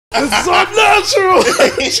It's unnatural.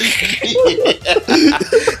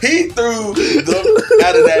 He threw them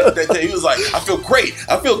out of that thing. He was like, I feel great.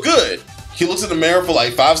 I feel good. He looks in the mirror for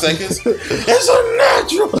like 5 seconds. It's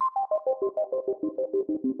unnatural.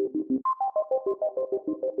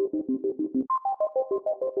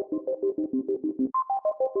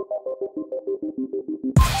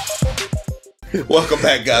 Welcome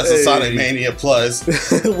back, guys, to Sonicmaniaplus.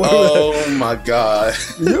 Oh my god.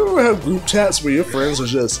 You ever have group chats where your friends are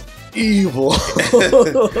just evil?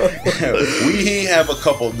 We have a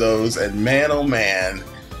couple of those, and man, oh man,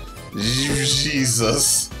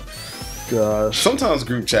 Jesus. Gosh. Sometimes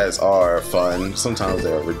group chats are fun, sometimes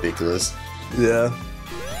they're ridiculous. Yeah,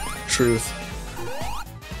 truth.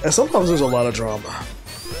 And sometimes there's a lot of drama.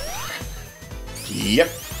 Yep.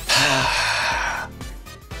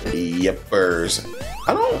 Yepers.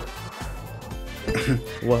 I don't.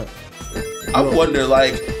 What? I wonder,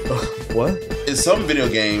 like, what? In some video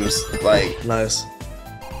games, like, nice.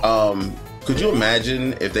 Could you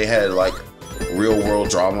imagine if they had like real world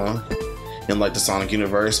drama in like the Sonic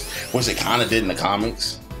universe, which they kind of did in the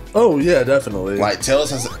comics? Oh yeah, definitely. Like Tails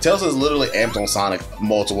has literally amped on Sonic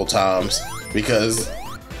multiple times because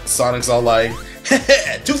Sonic's all like,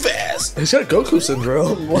 too fast. He's got Goku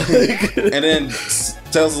syndrome. Like. And then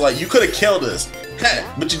Tails is like, you could have killed us,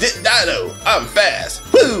 but you didn't die though. I'm fast.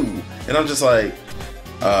 Woo! And I'm just like,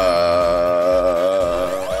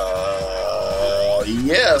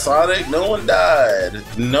 yeah, Sonic, no one died.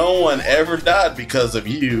 No one ever died because of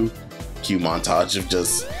you. Cue montage of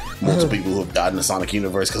just multiple people who have died in the Sonic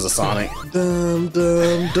universe because of Sonic. Dum,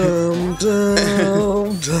 dum, dum,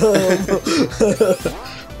 dum, dum.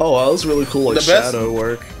 Oh, wow, that was really cool, like shadow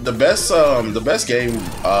work. The best game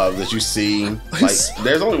that you see, like,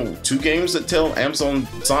 there's only 2 games that tell Amazon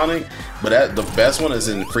Sonic, but the best one is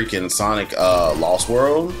in freaking Sonic Lost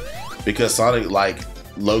World, because Sonic, like,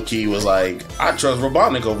 low-key was like, I trust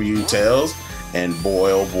Robotnik over you, Tails. And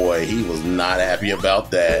boy, oh boy, he was not happy about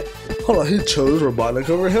that. Hold on, he chose Robotnik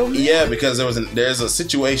over him? Yeah, because there's a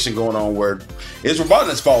situation going on where it's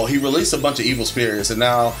Robotnik's fault. He released a bunch of evil spirits, and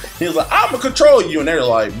now he was like, I'm gonna control you. And they're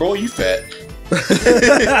like, bro, you fat.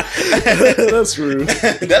 That's rude.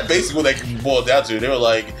 That's basically what they boiled down to. They were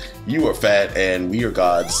like, you are fat and we are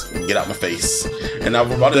gods. Get out my face. And now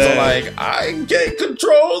Robotnik's like, I can't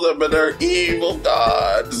control them and they're evil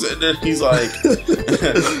gods. And then he's like,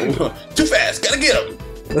 too fast, gotta get them.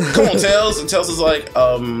 Come on, Tails. And Tails is like,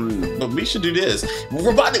 but we should do this.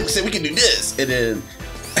 Robotnik said we can do this. And then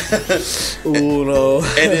oh no.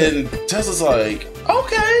 And then Tails is like,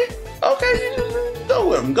 okay, go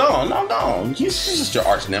with him. Go on. He's just your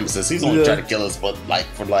arch nemesis. He's only trying to kill us, but like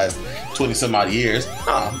for the last 20 some odd years.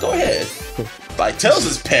 Go ahead. Like Tails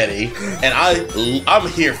is petty, and I'm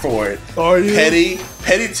here for it. Are you? Petty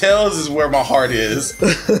Tails is where my heart is.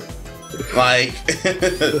 Like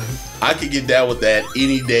I could get down with that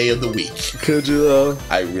any day of the week. Could you though?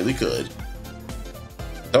 I really could.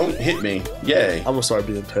 Don't hit me. Yay. I'm gonna start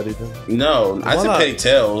being petty then. No, I said Petty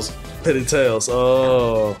Tails. Petty Tails.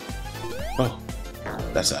 Oh.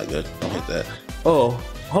 That's not good. Don't hit that. Oh,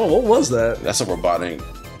 hold on. What was that? That's a Robotnik.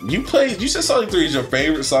 You said Sonic 3 is your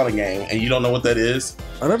favorite Sonic game, and you don't know what that is?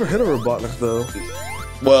 I never hit a Robotnik though.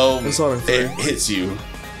 Well, in Sonic 3. It hits you.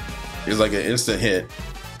 It's like an instant hit.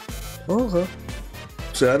 Oh, okay.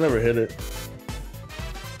 See, I never hit it.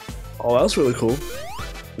 Oh, that's really cool.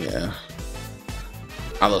 Yeah.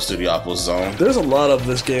 I love Jodiewhittaker's Zone. There's a lot of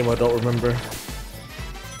this game I don't remember.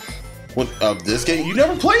 What of this game? You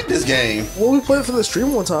never played this game. Well, we played it for the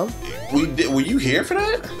stream one time. We did. Were you here for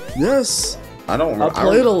that? Yes. I don't remember. I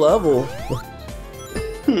played a level.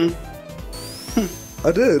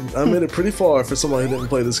 I did. I made it pretty far for someone who didn't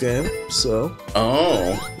play this game. So.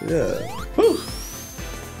 Oh. Yeah. Whew.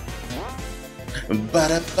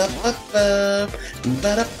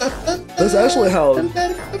 That's actually how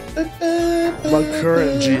my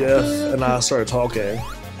current GF and I started talking.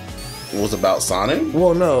 Was about Sonic?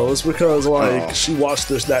 Well, no, it's because like she watched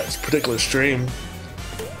that particular stream,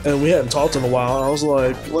 and we hadn't talked in a while. And I was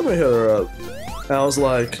like, let me hit her up. And I was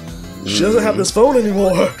like, she doesn't have this phone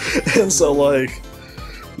anymore, and so like,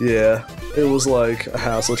 yeah, it was like a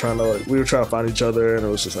hassle trying to we were trying to find each other, and it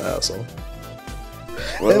was just a hassle.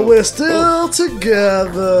 Well, and we're still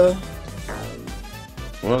together.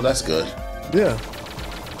 Well, that's good. Yeah.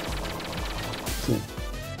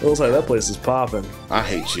 It looks like that place is popping. I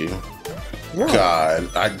hate you. Yeah. God,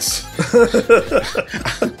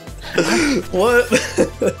 what?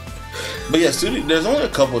 But yeah, there's only a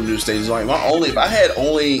couple of new stages. Like if I had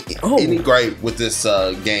any gripe with this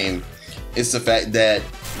game, it's the fact that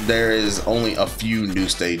there is only a few new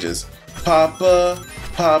stages.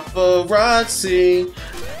 Paparazzi.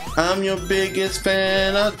 I'm your biggest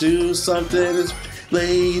fan. I'll do something. It's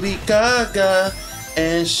Lady Gaga,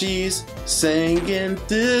 and she's singing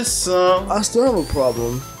this song. I still have a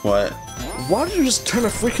problem. What? Why did you just turn the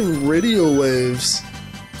freaking radio waves?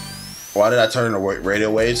 Why did I turn the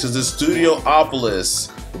radio waves? Because it's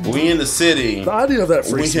Studiopolis. We in the city. The idea of that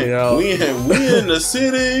freaks me out. We in the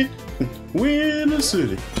city. We in the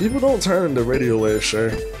city. People don't turn the radio waves,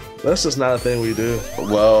 sure. That's just not a thing we do.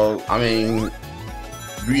 Well, I mean,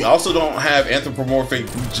 we also don't have anthropomorphic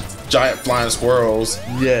giant flying squirrels.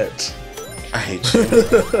 Yet. I hate you.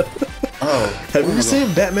 Have you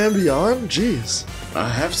seen Batman Beyond? Jeez. I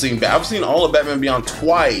have seen. I've seen all of Batman Beyond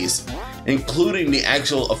twice, including the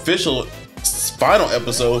actual official final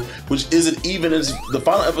episode, which isn't even in the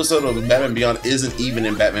final episode of Batman Beyond. Isn't even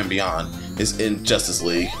in Batman Beyond. It's in Justice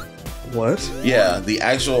League. What? Yeah, the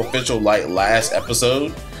actual official last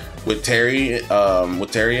episode with Terry in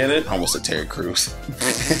it. I almost said Terry Crews.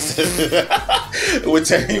 With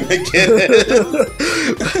Terry McGinnis.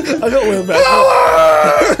 I got one back.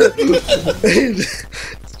 He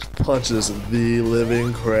punches the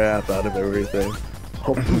living crap out of everything.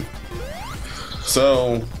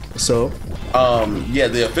 So yeah,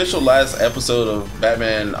 the official last episode of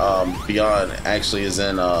Batman Beyond actually is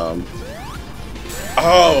in all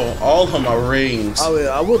of my rings. I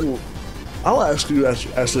mean, I'll ask you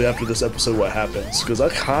actually after this episode what happens, because I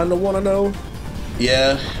kind of want to know.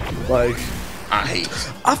 Yeah. Like, I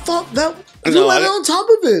thought that you went on top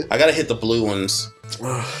of it. I gotta hit the blue ones.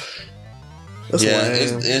 That's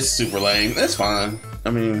lame. It's super lame. That's fine. I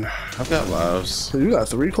mean, I've got lives. So you got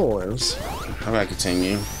 3 coins. I gotta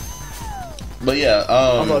continue. But yeah,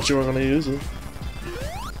 I thought you were gonna use it.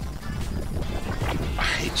 I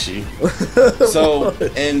hate you. So,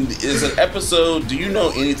 and is an episode? Do you know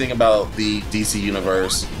anything about the DC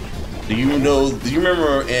universe? Do you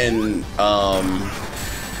remember in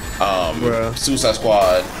Suicide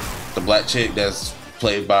Squad, the black chick that's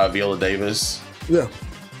played by Viola Davis? Yeah.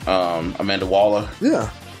 Amanda Waller. Yeah.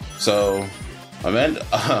 So, Amanda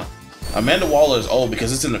Waller is old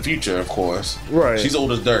because it's in the future, of course. Right. She's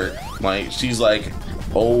old as dirt. Like, she's like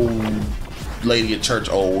old lady at church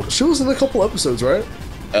old. She was in a couple episodes, right?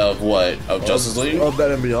 Of what? Of Justice League? Of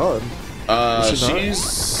Batman Beyond.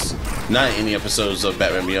 She's not in any episodes of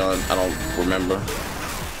Batman Beyond. I don't remember.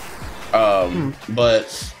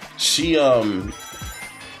 But she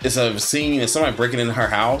it's a scene. It's somebody breaking into her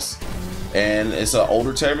house, and it's an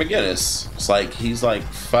older Terry McGinnis. It's like he's like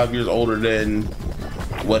 5 years older than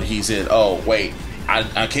what he's in. Oh wait,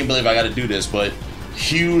 I can't believe I got to do this, but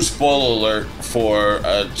huge spoiler alert for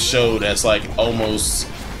a show that's like almost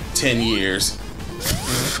 10 years.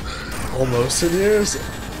 Almost 10 years?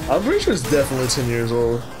 I'm pretty sure it's definitely 10 years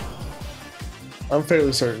old. I'm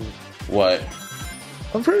fairly certain. What?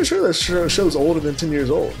 I'm pretty sure that show's older than 10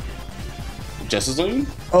 years old. Justice League?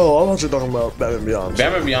 Oh, I thought you were talking about Batman Beyond.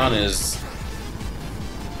 Batman Beyond is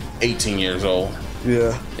 18 years old.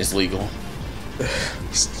 Yeah. It's legal.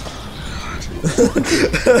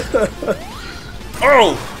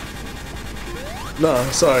 Oh! Nah,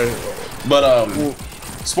 sorry. But,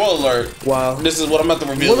 spoiler alert. Wow. This is what I'm about to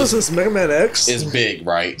reveal. What is this, Mega Man X? It's big,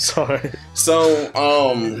 right? Sorry. So,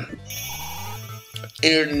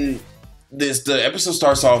 the episode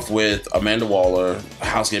starts off with Amanda Waller,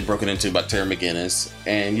 house getting broken into by Terry McGinnis,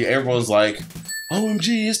 and everyone's like,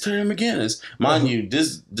 OMG, it's Terry McGinnis. Mind you,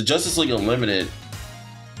 the Justice League Unlimited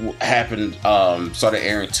happened, started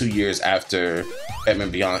airing 2 years after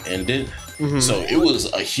Batman Beyond ended. So it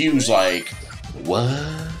was a huge, like, what?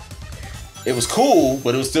 It was cool,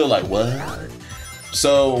 but it was still like, what?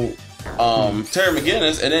 So, Terry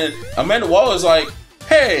McGinnis, and then Amanda Waller's like,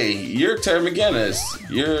 hey, you're Terry McGinnis.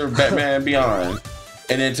 You're Batman Beyond.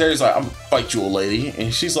 And then Terry's like, I'm gonna fight you, old lady.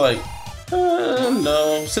 And she's like,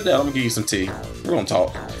 no, sit down. I'm gonna give you some tea. We're gonna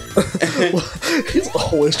talk. He's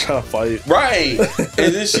always trying to fight. Right.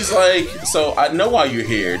 And then she's like, so I know why you're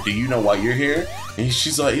here. Do you know why you're here? And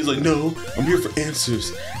he's like, no, I'm here for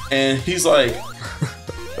answers. And he's like,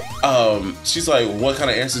 she's like, what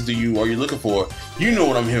kind of answers are you looking for? You know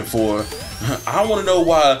what I'm here for. I want to know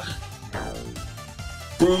why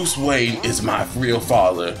Bruce Wayne is my real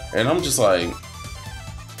father. And I'm just like,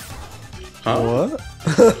 huh? What?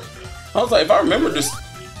 I was like, if I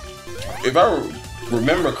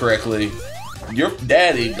remember correctly, your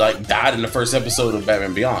daddy like died in the first episode of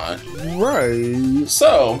Batman Beyond. Right.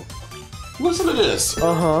 So, listen to this.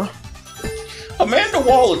 Amanda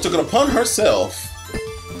Waller took it upon herself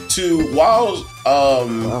to while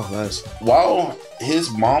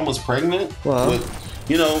his mom was pregnant with,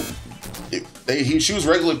 she was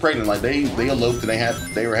regularly pregnant, like they eloped and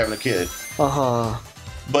they were having a kid.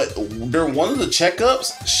 But during one of the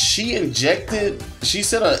checkups, she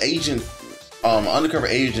sent an agent, undercover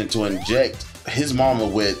agent, to inject his mama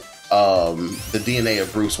with the DNA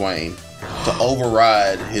of Bruce Wayne to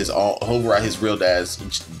override his real dad's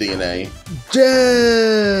DNA.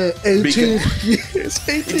 Yeah, 18 years.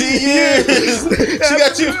 18 years. She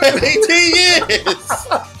got you at 18 years.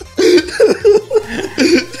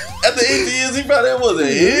 After 18 years, he found out it wasn't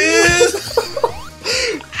his.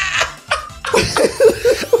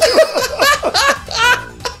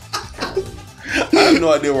 I have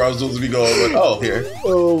no idea where I was supposed to be going, but here.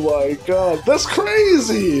 Oh my god, that's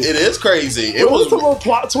crazy! It is crazy. It was a little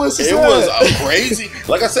plot twist. It was crazy.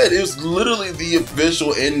 Like I said, it was literally the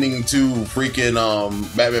official ending to freaking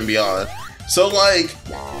Batman Beyond. So like,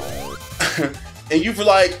 and you feel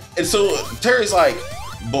like, and so Terry's like,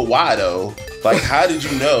 but why though? Like, how did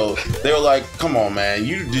you know? They were like, come on, man.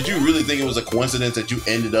 Did you really think it was a coincidence that you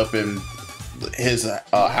ended up in his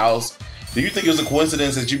house? Do you think it was a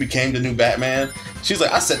coincidence that you became the new Batman? She's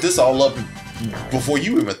like, I set this all up before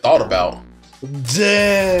you even thought about.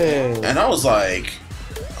 Dang. And I was like,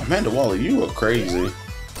 Amanda Waller, you are crazy.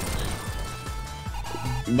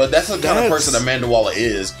 But that's the kind of person Amanda Waller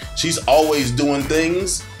is. She's always doing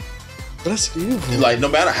things. That's evil. Like, no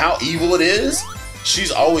matter how evil it is,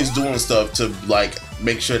 she's always doing stuff to, like,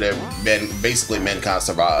 make sure that mankind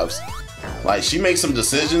survives. Like, she makes some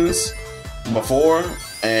decisions before,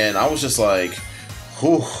 and I was just like,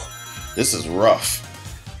 whew, this is rough.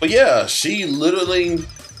 But yeah, she literally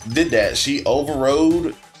did that. She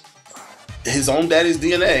overrode his own daddy's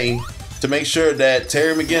DNA to make sure that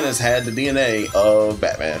Terry McGinnis had the DNA of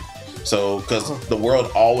Batman. So, because the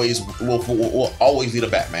world will always need a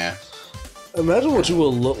Batman. Imagine what you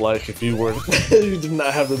would look like if you were you did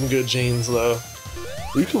not have them good genes, though.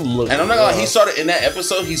 You could look. And I'm not gonna lie, he started in that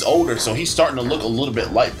episode. He's older, so he's starting to look a little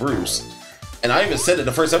bit like Bruce. And I even said it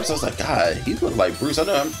the first episode. I was like, God, he looked like Bruce. I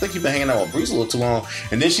think you've been hanging out with Bruce a little too long.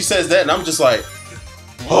 And then she says that, and I'm just like,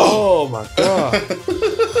 oh my god.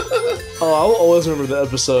 Oh, I will always remember the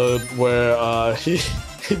episode where he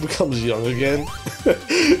becomes young again.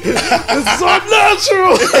 It's so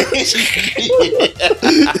natural.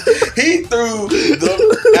 He threw them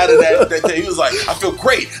out of that. He was like, I feel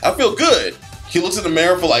great. I feel good. He looks in the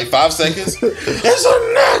mirror for like 5 seconds. It's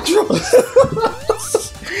unnatural.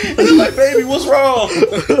 And he's like, baby, what's wrong?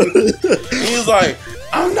 He's like,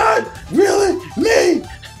 I'm not really me.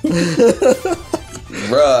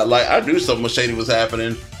 Bruh, like, I knew something shady was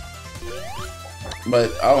happening.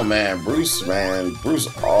 But, oh man, Bruce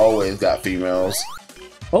always got females.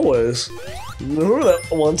 Always. Remember that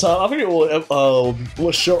one time? I forget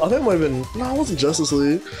what show. I think it might have been. No, it wasn't Justice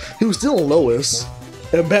League. He was still in Lois,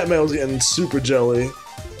 and Batman was getting super jelly.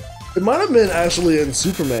 It might have been actually in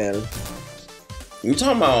Superman. You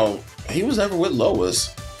talking about he was never with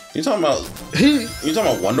Lois? You talking about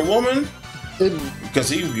Wonder Woman?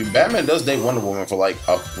 Because Batman does date Wonder Woman for like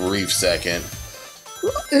a brief second.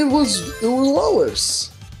 It was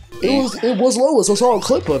Lois. It was Lois. I saw a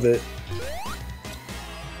clip of it.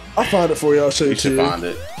 I'll find it for you. I'll show you. You should find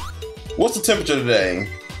it. What's the temperature today?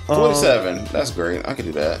 47. That's great. I can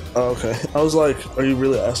do that. Oh, okay. I was like, are you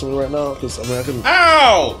really asking me right now? Because I mean, I can.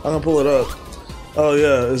 Ow! I can pull it up. Oh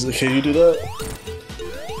yeah. Can you do that?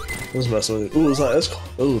 Let's mess with it. Ooh, it's not as cold.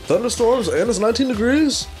 Ooh, thunderstorms and it's 19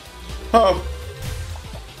 degrees. Oh.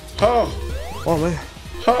 Man.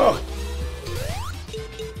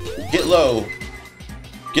 Get low.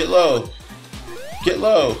 Get low. Get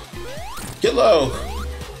low. Get low.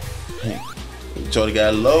 Jody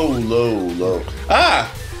got low. Ah!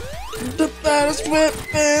 It's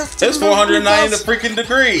 490 freaking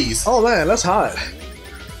degrees. Oh man, that's hot.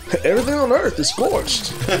 Everything on Earth is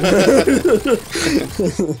scorched.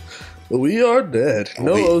 We are dead.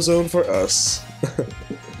 No ozone for us.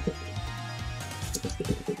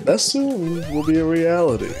 That soon will be a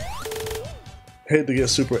reality. Hate to get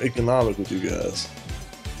super economic with you guys.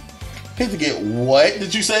 Hate to get what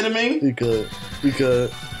did you say to me?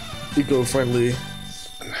 Eco-friendly.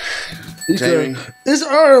 Jamie. It's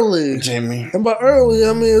early. Jamie. And by early,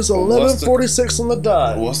 I mean it's 11:46 on the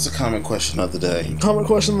dot. What's the common question of the day? Common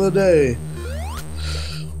question of the day.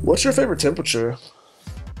 What's your favorite temperature?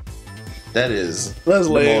 That's lame.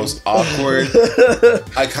 The most awkward.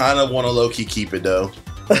 I kind of want to low-key keep it, though.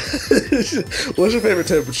 What's your favorite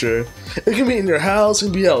temperature? It can be in your house, it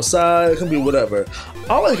can be outside, it can be whatever.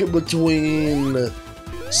 I like it between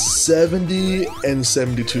 70 and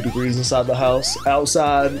 72 degrees inside the house.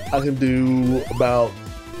 Outside, I can do about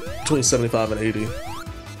between 75 and 80.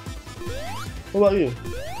 What about you?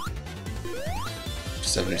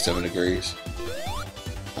 77 degrees.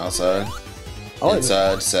 Outside.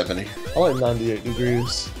 Inside, 70. I like 98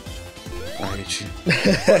 degrees. I hate you.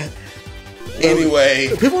 Anyway,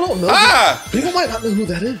 people don't know. People might not know who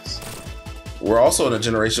that is. We're also in a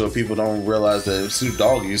generation where people don't realize that Snoop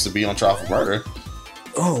Dogg used to be on trial for murder.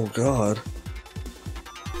 Oh God.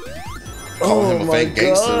 Calling him a fake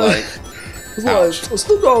gangster, like. It's like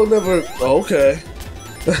Snoop Dogg never. Oh, okay.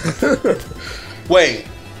 Wait,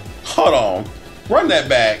 hold on. Run that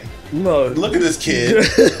back. No. Look at this kid.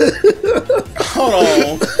 Hold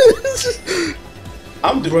on.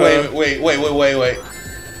 Wait.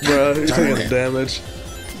 Bruh, he's taking damage.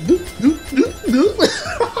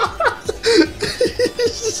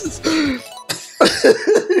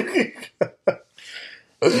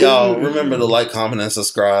 Y'all remember to like, comment, and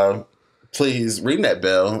subscribe. Please ring that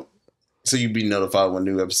bell so you be notified when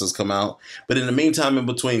new episodes come out. But in the meantime, in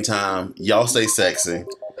between time, y'all stay sexy.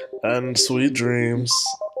 And sweet dreams.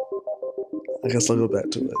 I guess I'll go back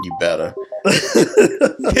to it. You better.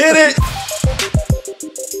 Hit it!